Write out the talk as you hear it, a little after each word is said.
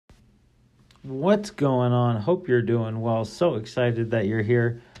What's going on? Hope you're doing well. So excited that you're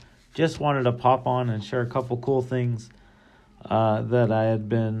here. Just wanted to pop on and share a couple cool things that I had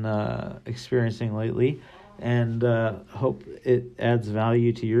been experiencing lately, and hope it adds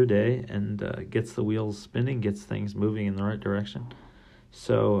value to your day and gets the wheels spinning, gets things moving in the right direction.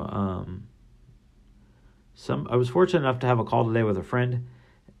 So, I was fortunate enough to have a call today with a friend,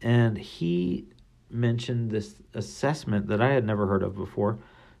 and he mentioned this assessment that I had never heard of before.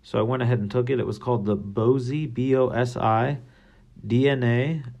 So I went ahead and took it. It was called the BOSI, B-O-S-I,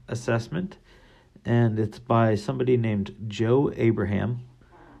 DNA assessment. And it's by somebody named Joe Abraham.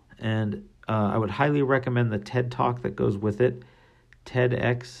 And I would highly recommend the TED Talk that goes with it,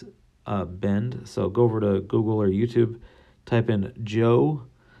 TEDx Bend. So go over to Google or YouTube, type in Joe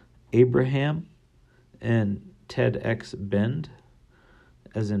Abraham and TEDx Bend,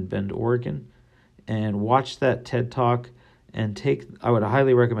 as in Bend, Oregon. And watch that TED Talk. And I would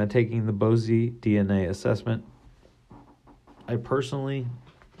highly recommend taking the BOSI DNA assessment. I personally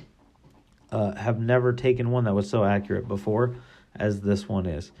have never taken one that was so accurate before as this one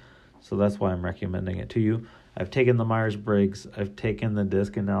is. So that's why I'm recommending it to you. I've taken the Myers-Briggs. I've taken the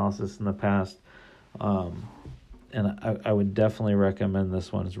DISC analysis in the past. And I would definitely recommend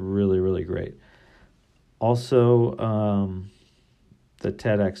this one. It's really, really great. Also, the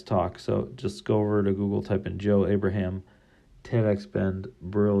TEDx talk. So just go over to Google, type in Joe Abraham, TEDx Bend,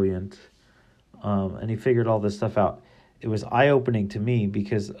 brilliant. And he figured all this stuff out. It was eye-opening to me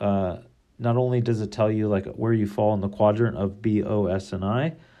because not only does it tell you like where you fall in the quadrant of B, O, S, and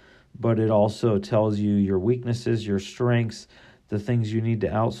I, but it also tells you your weaknesses, your strengths, the things you need to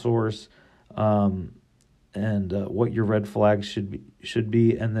outsource, and what your red flags should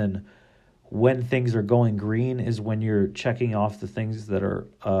be. And then when things are going green is when you're checking off the things that are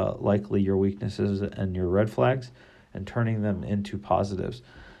likely your weaknesses and your red flags, and turning them into positives.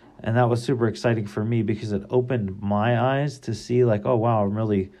 And that was super exciting for me because it opened my eyes to see like, oh, wow, I'm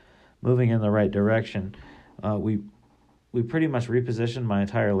really moving in the right direction. We pretty much repositioned my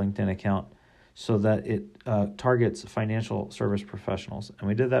entire LinkedIn account so that it targets financial service professionals. And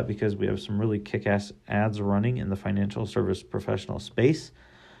we did that because we have some really kick-ass ads running in the financial service professional space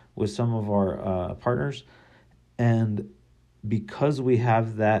with some of our partners. And because we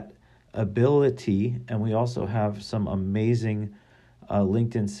have that ability, and we also have some amazing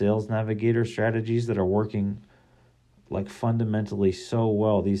LinkedIn Sales Navigator strategies that are working like fundamentally so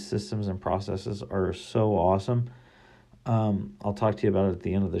well. These systems and processes are so awesome. I'll talk to you about it at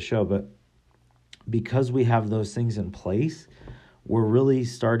the end of the show, but because we have those things in place, we're really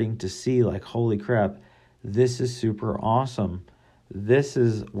starting to see like, holy crap, this is super awesome. This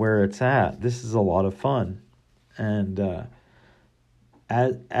is where it's at. This is a lot of fun. And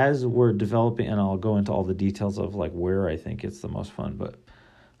as we're developing, and I'll go into all the details of like where I think it's the most fun, but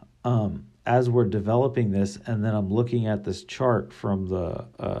as we're developing this, and then I'm looking at this chart from the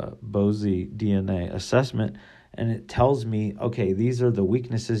BOSI DNA assessment, and it tells me, okay, these are the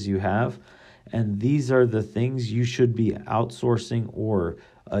weaknesses you have, and these are the things you should be outsourcing or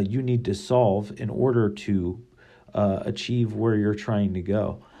you need to solve in order to achieve where you're trying to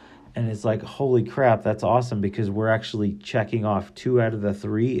go. And it's like, holy crap, that's awesome, because we're actually checking off 2 out of the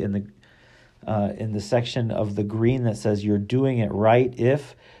 3 in the section of the green that says you're doing it right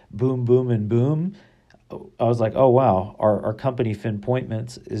if boom, boom, and boom. I was like, oh, wow, our company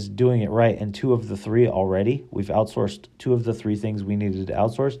Finpointments is doing it right. And 2 of the 3 already, we've outsourced 2 of the 3 things we needed to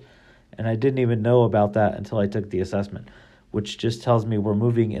outsource. And I didn't even know about that until I took the assessment, which just tells me we're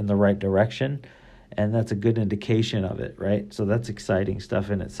moving in the right direction. And that's a good indication of it, right? So that's exciting stuff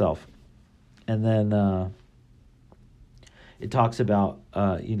in itself. And then it talks about,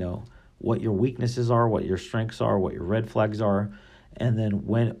 what your weaknesses are, what your strengths are, what your red flags are. And then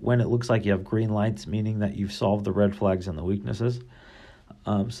when it looks like you have green lights, meaning that you've solved the red flags and the weaknesses.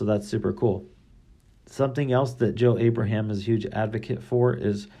 So that's super cool. Something else that Joe Abraham is a huge advocate for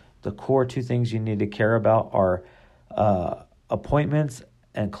is the core 2 things you need to care about are appointments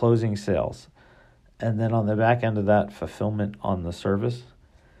and closing sales. And then on the back end of that, fulfillment on the service.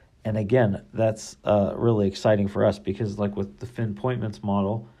 And again, that's really exciting for us because like with the Finpointments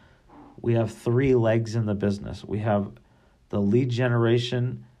model, we have 3 legs in the business. We have the lead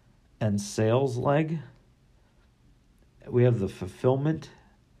generation and sales leg. We have the fulfillment.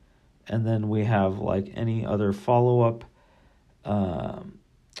 And then we have like any other follow-up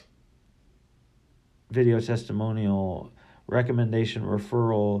video testimonial, recommendation,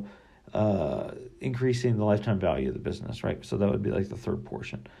 referral, increasing the lifetime value of the business, right? So that would be like the 3rd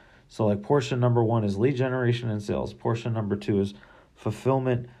portion. So like portion number 1 is lead generation and sales. Portion number 2 is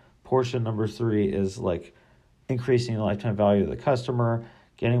fulfillment. Portion number 3 is like increasing the lifetime value of the customer,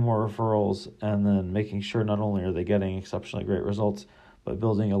 getting more referrals, and then making sure not only are they getting exceptionally great results, but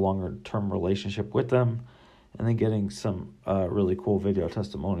building a longer-term relationship with them, and then getting some really cool video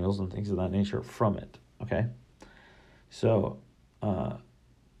testimonials and things of that nature from it, okay? So, and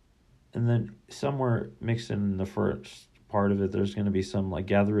then somewhere mixed in the first part of it, there's going to be some like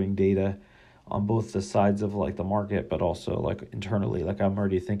gathering data on both the sides of like the market, but also like internally. Like I'm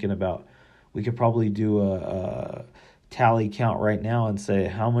already thinking about, we could probably do a tally count right now and say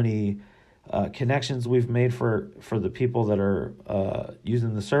how many connections we've made for the people that are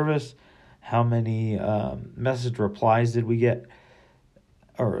using the service, how many message replies did we get,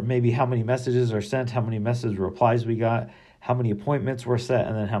 or maybe how many messages are sent, how many message replies we got, how many appointments were set,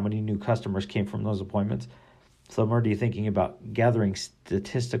 and then how many new customers came from those appointments. So I'm already thinking about gathering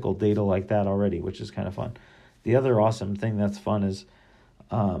statistical data like that already, which is kind of fun. The other awesome thing that's fun is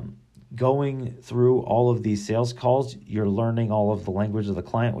going through all of these sales calls. You're learning all of the language of the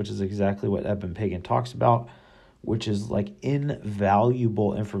client, which is exactly what Eben Pagan talks about, which is like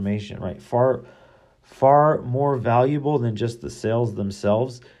invaluable information, right? Far more valuable than just the sales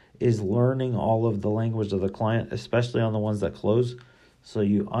themselves is learning all of the language of the client, especially on the ones that close. So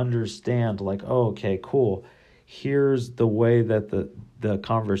you understand like, oh, okay, cool. Here's the way that the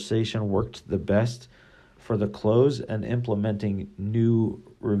conversation worked the best for the close, and implementing new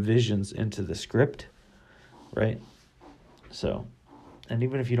revisions into the script, right? So, and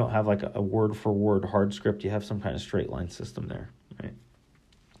even if you don't have like a word for word hard script, you have some kind of straight line system there, right?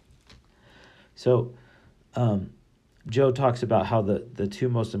 So, Joe talks about how the two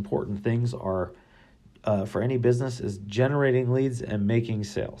most important things are for any business is generating leads and making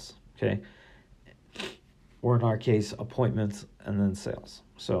sales, okay? Or in our case, appointments and then sales.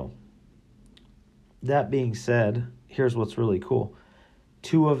 So that being said, here's what's really cool.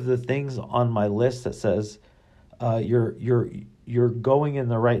 Two of the things on my list that says you're going in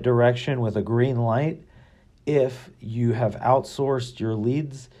the right direction with a green light if you have outsourced your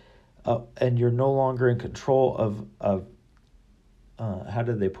leads and you're no longer in control of how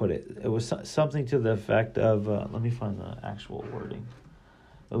did they put it? It was something to the effect of, let me find the actual wording.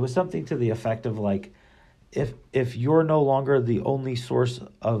 It was something to the effect of like, if you're no longer the only source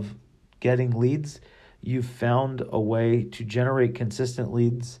of getting leads, you've found a way to generate consistent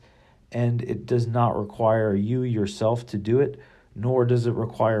leads, and it does not require you yourself to do it, nor does it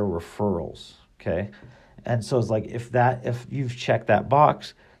require referrals, okay? And so it's like if you've checked that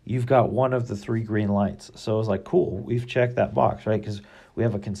box, you've got one of the three green lights. So it's like, cool, we've checked that box, right? Because we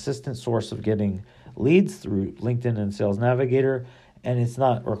have a consistent source of getting leads through LinkedIn and Sales Navigator, and it's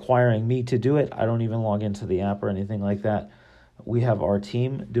not requiring me to do it. I don't even log into the app or anything like that. We have our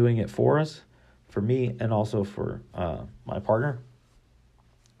team doing it for us, for me, and also for my partner.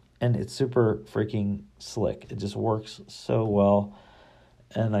 And it's super freaking slick. It just works so well.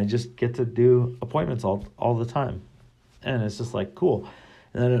 And I just get to do appointments all the time. And it's just like, cool.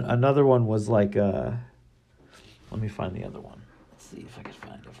 And then another one was like, let me find the other one. Let's see if I can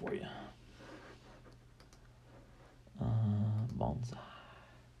find it for you. Bonza.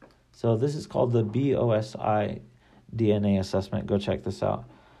 So this is called the BOSI DNA assessment. Go check this out.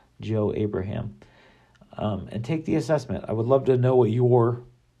 Joe Abraham. And take the assessment. I would love to know what your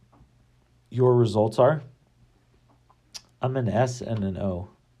results are. I'm an S and an O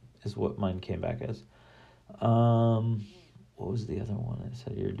is what mine came back as. What was the other one that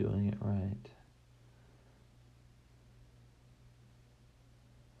said you're doing it right?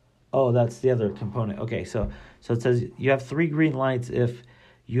 Oh, that's the other component. Okay, so it says you have 3 green lights if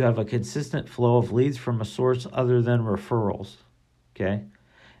you have a consistent flow of leads from a source other than referrals. Okay?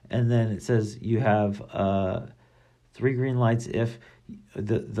 And then it says you have 3 green lights if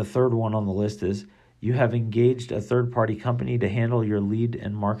the third one on the list is you have engaged a third-party company to handle your lead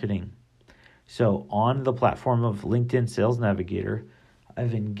and marketing. So on the platform of LinkedIn Sales Navigator,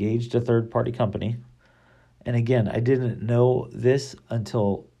 I've engaged a third-party company. And again, I didn't know this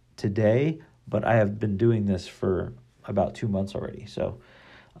until today, but I have been doing this for about 2 months already. So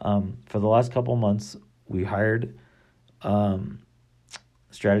for the last couple months, we hired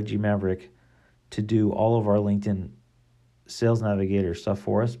Strategy Maverick to do all of our LinkedIn Sales Navigator stuff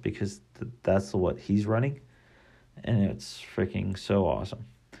for us because that's what he's running. And it's freaking so awesome.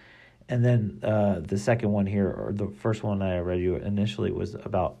 And then the second one here, or the first one I read you initially, was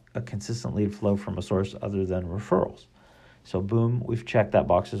about a consistent lead flow from a source other than referrals. So boom, we've checked that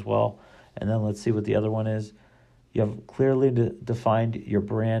box as well. And then let's see what the other one is. You have clearly defined your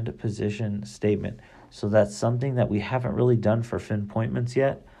brand position statement. So that's something that we haven't really done for FinPointments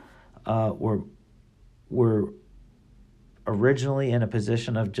yet. We're originally in a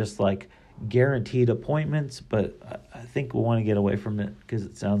position of just like guaranteed appointments, but I think we want to get away from it because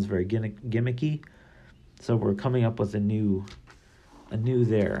it sounds very gimmicky. So we're coming up with a new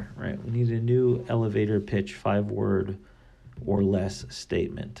there, right? We need a new elevator pitch 5-word or less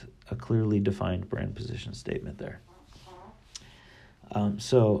statement, a clearly defined brand position statement there.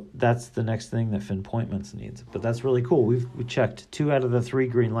 So that's the next thing that FinPointments needs. But that's really cool. We checked 2 out of the 3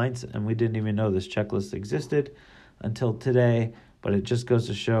 green lights, and we didn't even know this checklist existed until today. But it just goes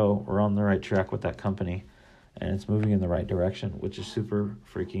to show we're on the right track with that company, and it's moving in the right direction, which is super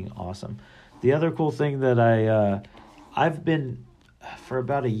freaking awesome. The other cool thing that I've been, for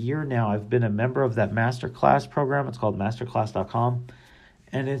about a year now, I've been a member of that masterclass program. It's called masterclass.com,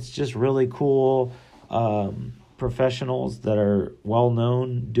 and it's just really cool. Professionals that are well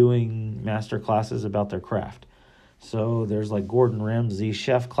known doing master classes about their craft. So there's like Gordon Ramsay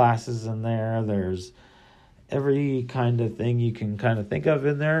chef classes in there. There's every kind of thing you can kind of think of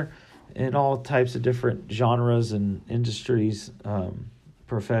in there, in all types of different genres and industries,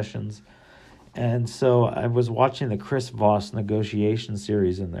 professions. And so I was watching the Chris Voss negotiation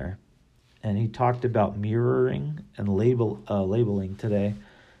series in there, and he talked about mirroring and labeling today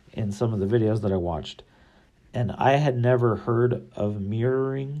in some of the videos that I watched. And I had never heard of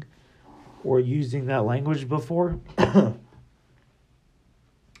mirroring or using that language before.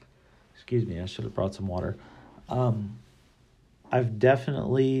 Excuse me, I should have brought some water. I've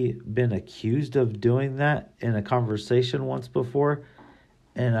definitely been accused of doing that in a conversation once before,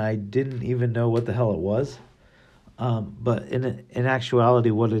 and I didn't even know what the hell it was. But in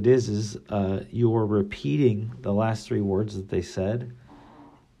actuality, what it is you're repeating the last 3 words that they said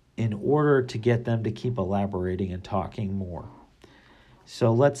in order to get them to keep elaborating and talking more.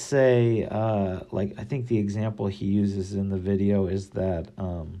 So let's say, like I think the example he uses in the video is that,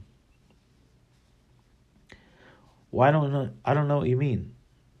 well, I don't know what you mean.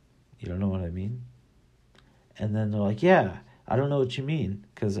 You don't know what I mean? And then they're like, yeah, I don't know what you mean,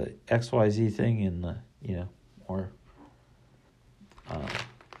 because XYZ thing in or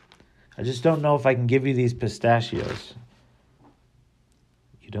I just don't know if I can give you these pistachios.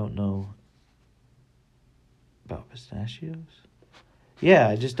 You don't know about pistachios? Yeah,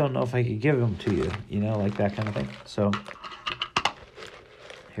 I just don't know if I could give them to you, like that kind of thing. So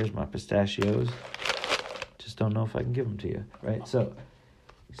here's my pistachios. Just don't know if I can give them to you, right?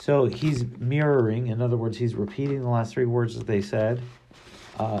 So he's mirroring. In other words, he's repeating the last 3 words that they said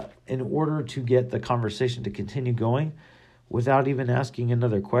in order to get the conversation to continue going without even asking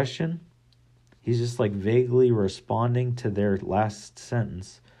another question. He's just like vaguely responding to their last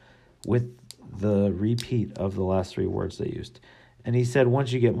sentence with the repeat of the last 3 words they used. And he said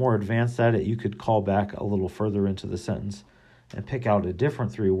once you get more advanced at it, you could call back a little further into the sentence and pick out a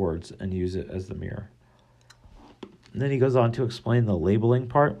different 3 words and use it as the mirror. And then he goes on to explain the labeling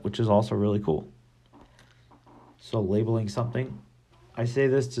part, which is also really cool. So labeling something. I say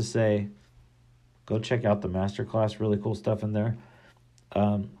this to say, go check out the masterclass, really cool stuff in there.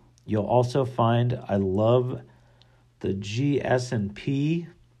 You'll also find, I love the GS&P.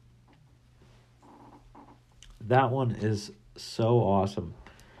 That one is so awesome.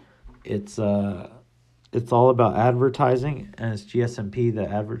 It's all about advertising, and it's GS&P, the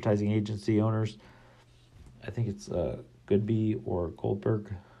advertising agency owners. I think it's Goodby or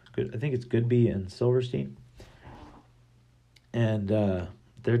Goldberg. I think it's Goodby and Silverstein. And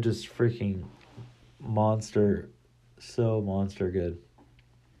they're just freaking monster good.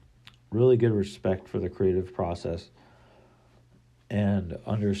 Really good respect for the creative process and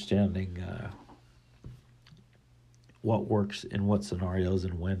understanding what works in what scenarios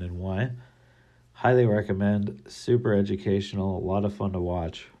and when and why. Highly recommend. Super educational. A lot of fun to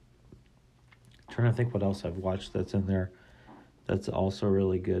watch. I'm trying to think what else I've watched that's in there that's also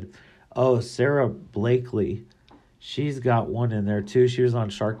really good. Oh, Sarah Blakely. She's got one in there too. She was on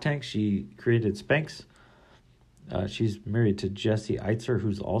Shark Tank. She created Spanx. She's married to Jesse Eitzer,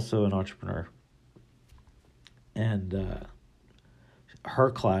 who's also an entrepreneur. And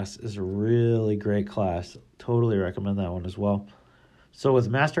her class is a really great class. Totally recommend that one as well. So with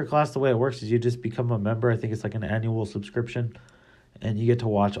Masterclass, the way it works is you just become a member. I think it's like an annual subscription. And you get to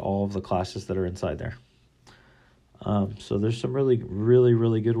watch all of the classes that are inside there. So there's some really, really,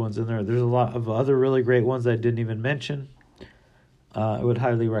 really good ones in there. There's a lot of other really great ones I didn't even mention. I would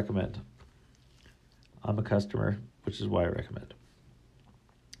highly recommend. I'm a customer, which is why I recommend.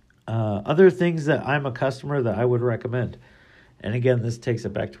 Other things that I'm a customer that I would recommend. And again, this takes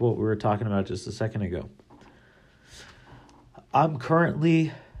it back to what we were talking about just a second ago. I'm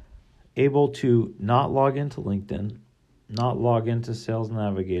currently able to not log into LinkedIn, not log into Sales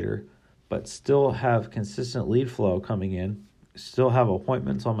Navigator, but still have consistent lead flow coming in, still have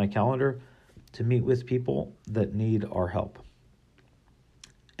appointments on my calendar, to meet with people that need our help.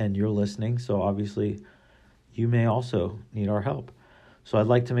 And you're listening, so obviously you may also need our help. So I'd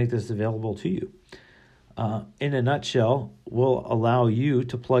like to make this available to you. In a nutshell, we'll allow you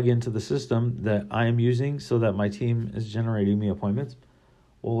to plug into the system that I am using so that my team is generating me appointments.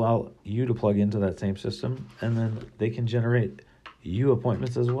 We'll allow you to plug into that same system, and then they can generate you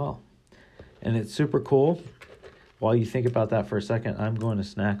appointments as well. And it's super cool. While you think about that for a second, I'm going to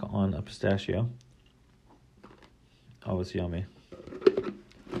snack on a pistachio. Oh, it's yummy.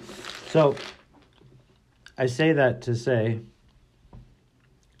 So I say that to say,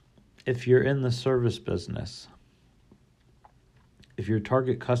 if you're in the service business, if your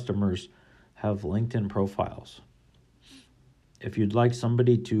target customers have LinkedIn profiles, if you'd like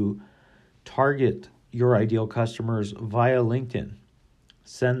somebody to target your ideal customers via LinkedIn,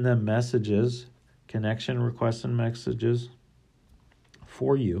 send them messages, connection requests and messages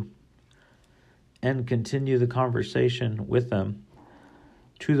for you, and continue the conversation with them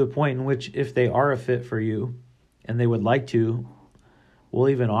to the point in which if they are a fit for you and they would like to, we'll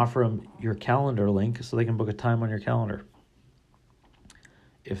even offer them your calendar link so they can book a time on your calendar.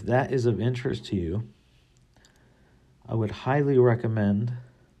 If that is of interest to you, I would highly recommend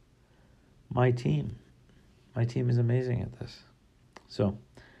my team. My team is amazing at this. So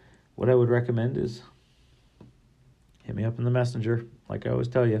what I would recommend is hit me up in the messenger, like I always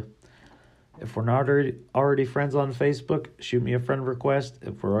tell you. If we're not already friends on Facebook, shoot me a friend request.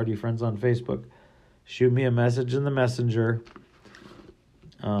 If we're already friends on Facebook, shoot me a message in the messenger.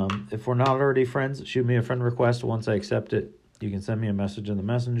 If we're not already friends, shoot me a friend request. Once I accept it, you can send me a message in the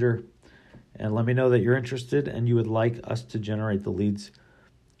messenger and let me know that you're interested and you would like us to generate the leads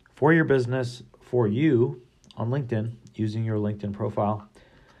for your business, for you on LinkedIn, using your LinkedIn profile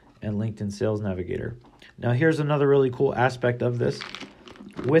and LinkedIn Sales Navigator. Now, here's another really cool aspect of this.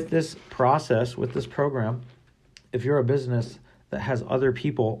 With this process, with this program, if you're a business that has other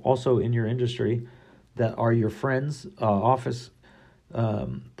people also in your industry that are your friends, office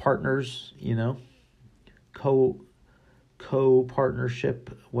partners,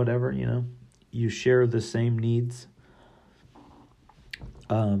 co-partnership, whatever, you share the same needs,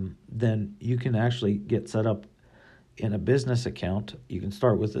 then you can actually get set up in a business account. You can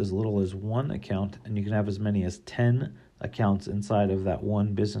start with as little as one account, and you can have as many as 10 accounts inside of that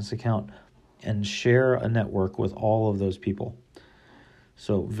one business account and share a network with all of those people.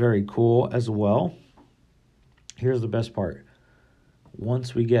 So very cool as well. Here's the best part.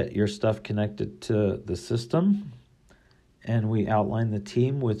 Once we get your stuff connected to the system and we outline the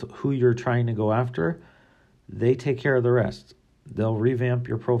team with who you're trying to go after, they take care of the rest. They'll revamp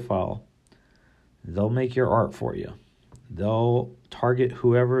your profile. They'll make your art for you. They'll target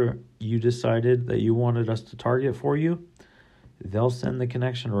whoever you decided that you wanted us to target for you. They'll send the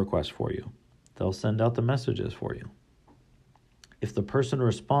connection request for you. They'll send out the messages for you. If the person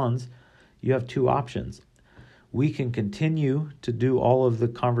responds, you have two options. We can continue to do all of the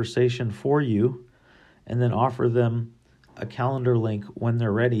conversation for you and then offer them a calendar link when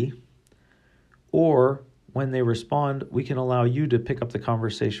they're ready. Or when they respond, we can allow you to pick up the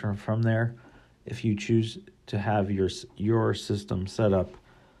conversation from there if you choose to have your system set up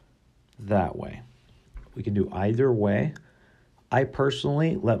that way. We can do either way. I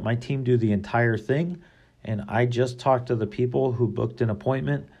personally let my team do the entire thing, and I just talk to the people who booked an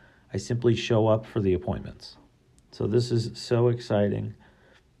appointment. I simply show up for the appointments. So this is so exciting.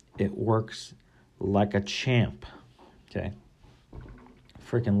 It works like a champ. Okay.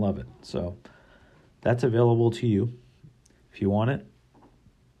 Freaking love it. So that's available to you. If you want it,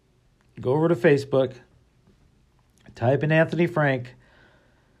 go over to Facebook, type in Anthony Frank,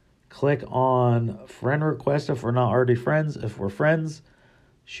 click on friend request if we're not already friends. If we're friends,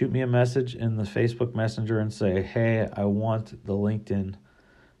 shoot me a message in the Facebook Messenger and say, hey, I want the LinkedIn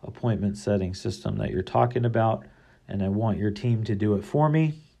appointment setting system that you're talking about, and I want your team to do it for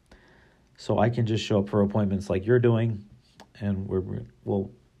me so I can just show up for appointments like you're doing, and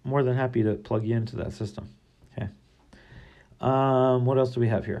we'll more than happy to plug you into that system. Okay. What else do we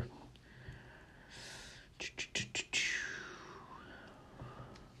have here?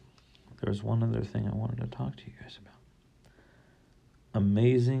 There's one other thing I wanted to talk to you guys about.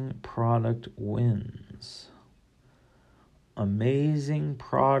 Amazing product wins. Amazing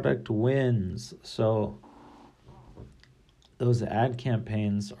product wins. So those ad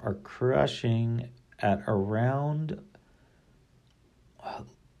campaigns are crushing at around,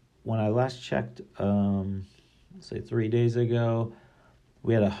 when I last checked, say 3 days ago,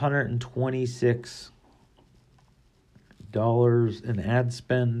 we had $126 in ad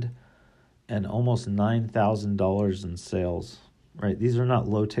spend and almost $9,000 in sales, right? These are not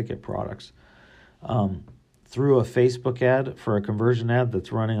low ticket products. through a Facebook ad for a conversion ad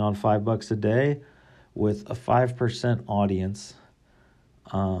that's running on $5 a day with a 5% audience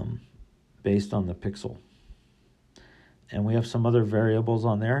based on the pixel. And we have some other variables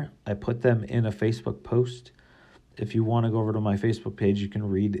on there. I put them in a Facebook post. If you want to go over to my Facebook page, you can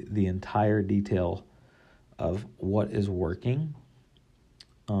read the entire detail of what is working.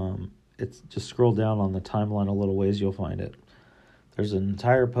 It's just scroll down on the timeline a little ways, you'll find it. There's an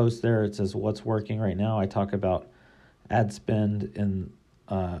entire post there. It says what's working right now. I talk about ad spend, and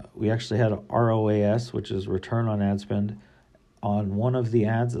we actually had a ROAS, which is return on ad spend, on one of the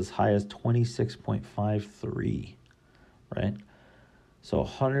ads as high as 26.53, right? So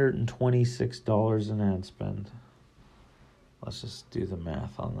 $126 in ad spend. Let's just do the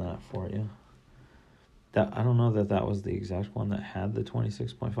math on that for you. That I don't know that was the exact one that had the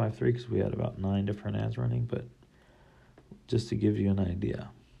 26.53 because we had about 9 different ads running, but just to give you an idea,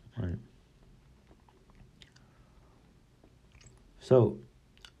 right? So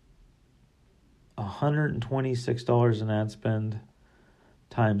 $126 in ad spend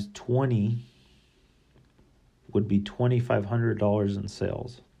times 20 would be $2,500 in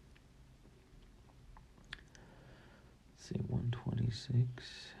sales. Let's see,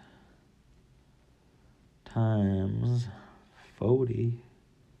 126 times 40.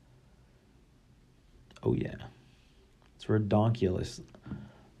 Oh yeah, it's redonkulous.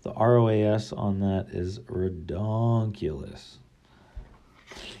 The ROAS on that is redonkulous.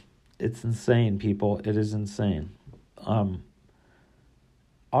 It's insane, people. It is insane. Auto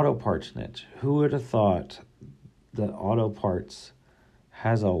parts niche. Who would have thought that auto parts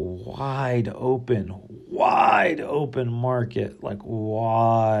has a wide open market, like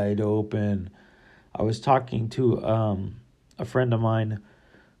wide open. I was talking to a friend of mine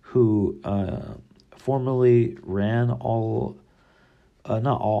who formerly ran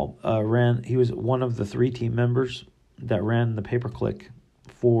he was one of the 3 team members that ran the pay-per-click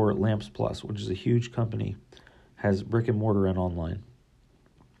for Lamps Plus, which is a huge company, has brick and mortar and online.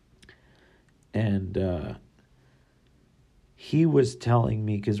 And he was telling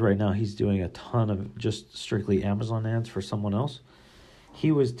me, because right now he's doing a ton of just strictly Amazon ads for someone else.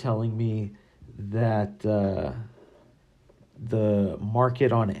 He was telling me that the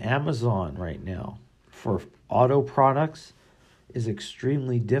market on Amazon right now for auto products is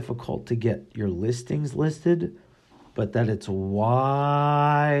extremely difficult to get your listings listed, but that it's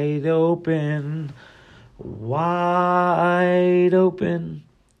wide open.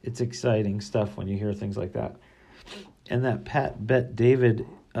 It's exciting stuff when you hear things like that. And that Pat Bet David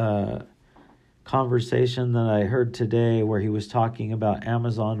conversation that I heard today where he was talking about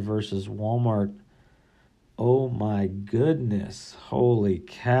Amazon versus Walmart. Oh my goodness. Holy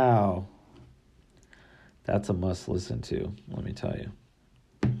cow. That's a must listen to, let me tell you.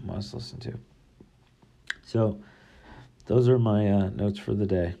 Must listen to. So those are my notes for the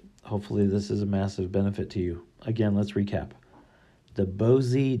day. Hopefully this is a massive benefit to you. Again, let's recap. The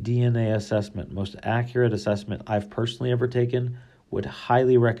BOSI DNA assessment, most accurate assessment I've personally ever taken, would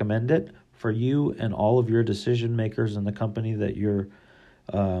highly recommend it for you and all of your decision makers in the company that you're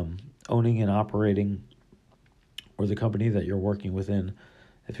owning and operating, or the company that you're working within.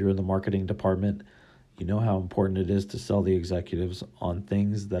 If you're in the marketing department, you know how important it is to sell the executives on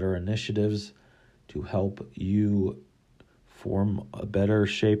things that are initiatives to help you form a better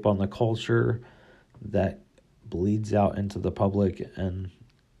shape on the culture that bleeds out into the public and,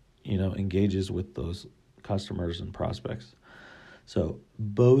 engages with those customers and prospects. So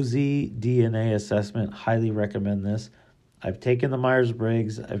BOSI DNA assessment, highly recommend this. I've taken the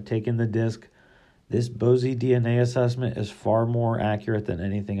Myers-Briggs, I've taken the DISC. This BOSI DNA assessment is far more accurate than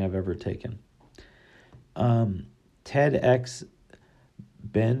anything I've ever taken. TEDx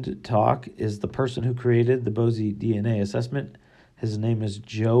Bend Talk is the person who created the BOSI DNA assessment. His name is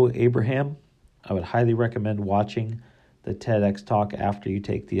Joe Abraham. I would highly recommend watching the TEDx talk after you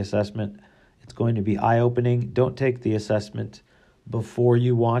take the assessment. It's going to be eye-opening. Don't take the assessment before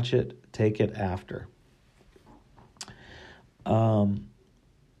you watch it. Take it after. What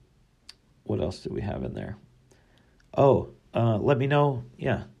else do we have in there? Let me know.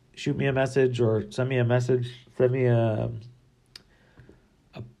 Yeah, shoot me a message or send me a message. Send me a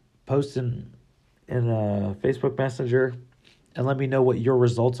post in a Facebook Messenger and let me know what your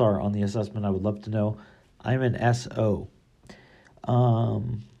results are on the assessment. I would love to know. I'm an SO.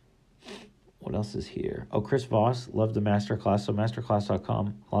 What else is here? Chris Voss, loved the masterclass. So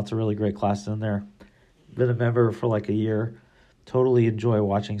masterclass.com, lots of really great classes in there. Been a member for like a year. Totally enjoy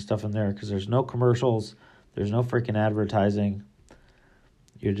watching stuff in there because there's no commercials. There's no freaking advertising.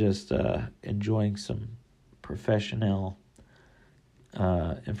 You're just enjoying some professional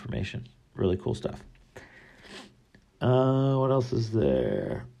information. Really cool stuff. What else is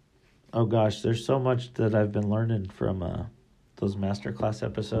there? Oh gosh, there's so much that I've been learning from those masterclass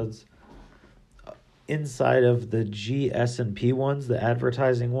episodes. Inside of the GS&P ones, the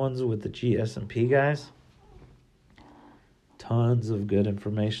advertising ones with the GS&P guys, tons of good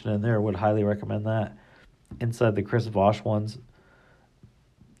information in there. Would highly recommend that. Inside the Chris Voss ones,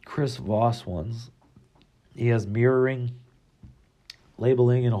 he has mirroring,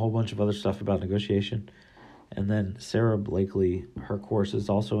 labeling, and a whole bunch of other stuff about negotiation. And then Sarah Blakely, her course is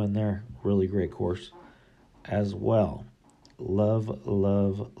also in there. Really great course as well. Love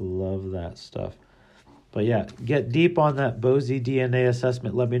that stuff. But yeah, get deep on that Boise DNA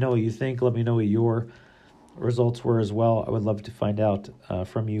assessment. Let me know what you think. Let me know what your results were as well. I would love to find out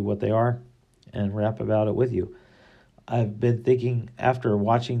from you what they are and rap about it with you. I've been thinking after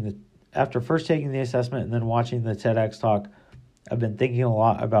first taking the assessment and then watching the TEDx talk, I've been thinking a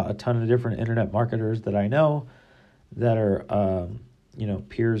lot about a ton of different internet marketers that I know that are,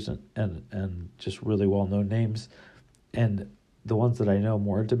 peers and just really well-known names, and the ones that I know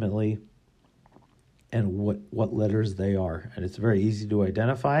more intimately and what letters they are. And it's very easy to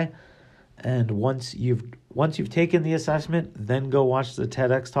identify. And once you've taken the assessment, then go watch the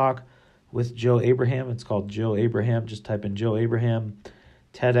TEDx talk with Joe Abraham. It's called Joe Abraham. Just type in Joe Abraham,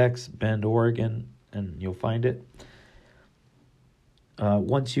 TEDx, Bend, Oregon, and you'll find it.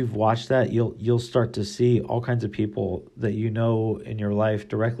 Once you've watched that, you'll start to see all kinds of people that you know in your life,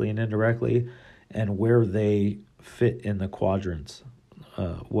 directly and indirectly, and where they fit in the quadrants.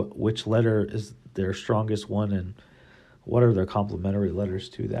 Which letter is their strongest one, and what are their complementary letters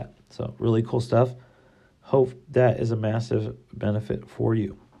to that. So really cool stuff. Hope that is a massive benefit for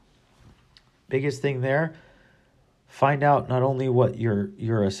you. Biggest thing there, find out not only what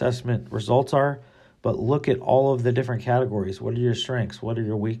your assessment results are, but look at all of the different categories. What are your strengths? What are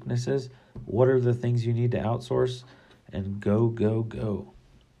your weaknesses? What are the things you need to outsource? And go.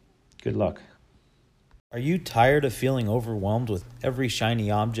 Good luck. Are you tired of feeling overwhelmed with every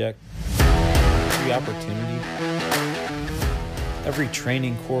shiny object, every opportunity, every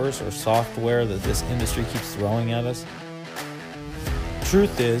training course or software that this industry keeps throwing at us?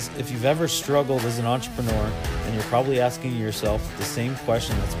 Truth is, if you've ever struggled as an entrepreneur, and you're probably asking yourself the same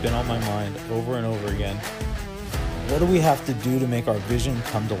question that's been on my mind over and over again, what do we have to do to make our vision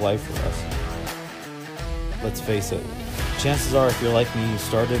come to life for us? Let's face it, chances are if you're like me, you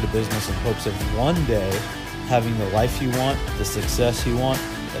started a business in hopes of one day having the life you want, the success you want,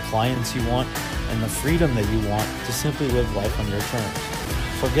 the clients you want, and the freedom that you want to simply live life on your terms.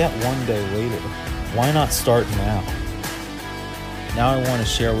 Forget one day later. Why not start now? Now I want to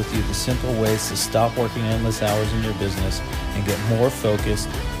share with you the simple ways to stop working endless hours in your business and get more focused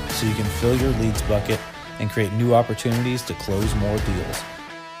so you can fill your leads bucket and create new opportunities to close more deals.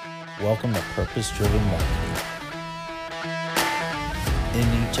 Welcome to Purpose-Driven Marketing.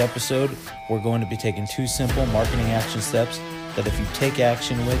 In each episode, we're going to be taking 2 simple marketing action steps that if you take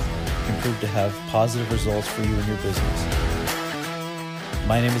action with, can prove to have positive results for you and your business.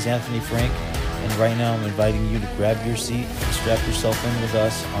 My name is Anthony Frank, and right now I'm inviting you to grab your seat and strap yourself in with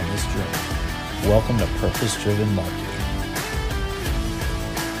us on this journey. Welcome to Purpose-Driven Marketing.